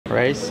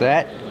Ready,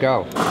 set,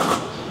 go.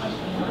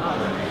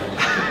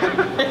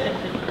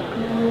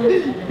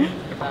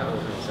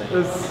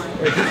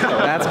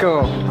 That's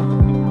cool.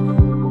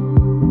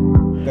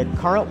 The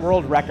current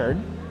world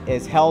record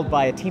is held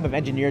by a team of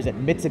engineers at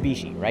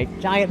Mitsubishi, right?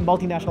 Giant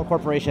multinational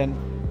corporation,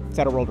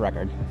 set a world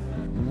record.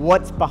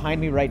 What's behind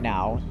me right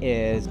now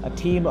is a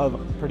team of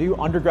Purdue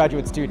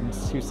undergraduate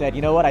students who said,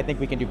 you know what, I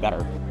think we can do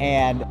better.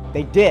 And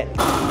they did.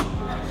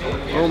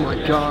 Oh my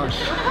gosh.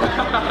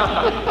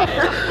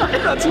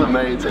 That's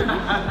amazing.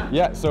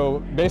 Yeah, so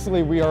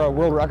basically we are a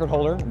world record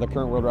holder, the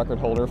current world record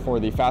holder for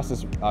the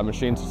fastest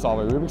machine to solve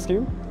a Rubik's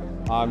Cube.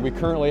 We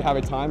currently have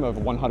a time of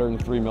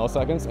 103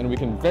 milliseconds, and we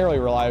can very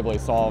reliably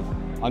solve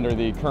under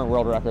the current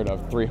world record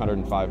of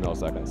 305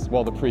 milliseconds.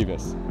 Well, the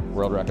previous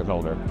world record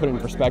holder. Put it in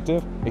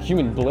perspective, a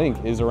human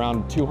blink is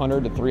around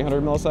 200 to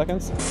 300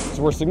 milliseconds,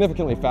 so we're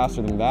significantly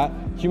faster than that.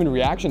 Human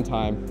reaction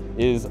time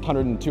is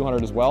 100 and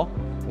 200 as well,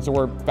 and so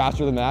we're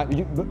faster than that.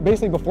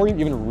 Basically, before you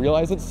even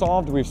realize it's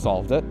solved, we've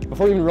solved it.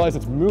 Before you even realize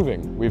it's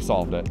moving, we've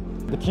solved it.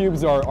 The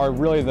cubes are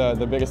really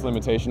the biggest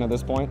limitation at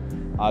this point.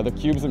 The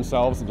cubes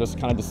themselves just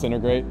kind of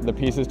disintegrate. The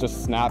pieces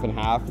just snap in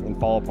half and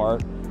fall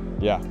apart.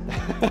 Yeah.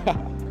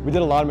 We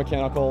did a lot of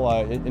mechanical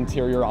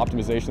interior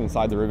optimization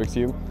inside the Rubik's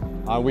Cube.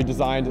 We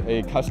designed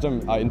a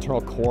custom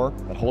internal core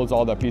that holds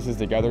all the pieces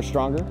together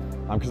stronger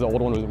because the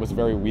old one was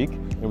very weak.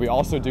 And we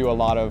also do a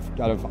lot of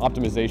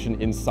optimization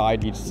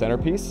inside each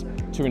centerpiece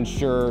to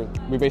ensure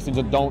we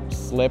basically just don't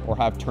slip or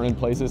have turn-in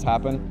places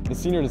happen. The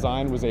senior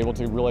design was able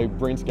to really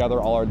bring together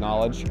all our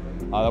knowledge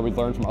that we've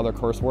learned from other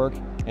coursework,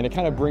 and it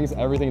kind of brings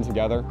everything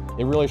together.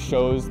 It really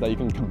shows that you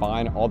can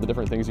combine all the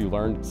different things you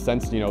learned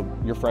since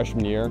your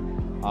freshman year,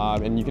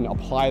 and you can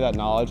apply that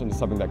knowledge into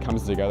something that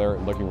comes together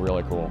looking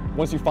really cool.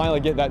 Once you finally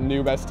get that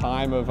new best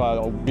time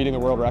of beating the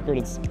world record,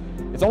 it's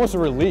almost a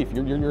relief.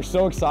 You're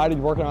so excited,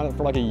 you're working on it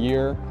for like a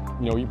year.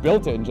 You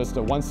built it in just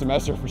one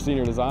semester for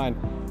senior design,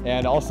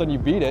 and all of a sudden you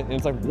beat it, and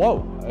it's like,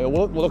 whoa,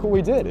 look what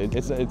we did.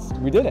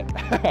 We did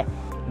it.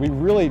 We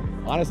really,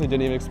 honestly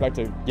didn't even expect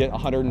to get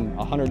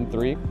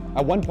 103.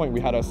 At one point, we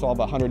had to solve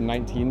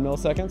 119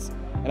 milliseconds,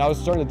 and I was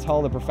starting to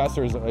tell the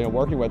professors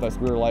working with us,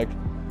 we were like,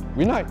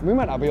 we might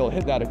not be able to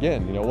hit that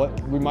again.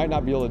 We might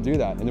not be able to do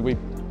that. And then we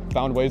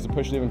found ways to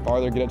push it even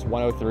farther, get it to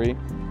 103.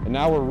 And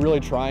now we're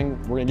really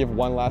trying, we're gonna give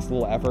one last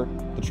little effort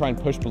to try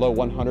and push below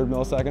 100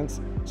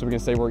 milliseconds so we can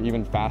say we're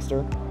even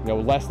faster,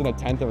 less than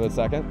 1/10 of a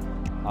second.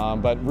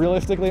 But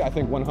realistically, I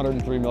think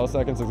 103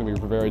 milliseconds is gonna be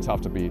very tough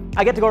to beat.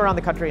 I get to go around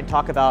the country and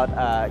talk about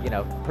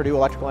Purdue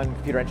electrical and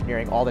computer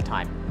engineering all the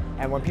time.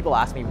 And when people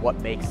ask me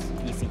what makes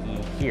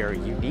ECE here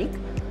unique,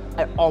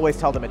 I always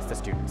tell them it's the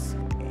students.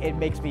 It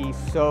makes me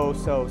so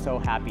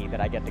happy that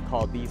I get to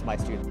call these my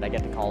students. I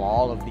get to call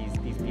all of these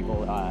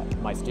people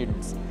my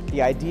students.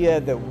 The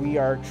idea that we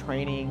are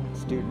training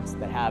students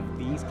that have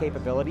these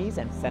capabilities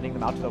and sending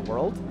them out to the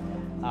world,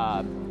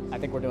 I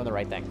think we're doing the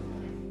right thing.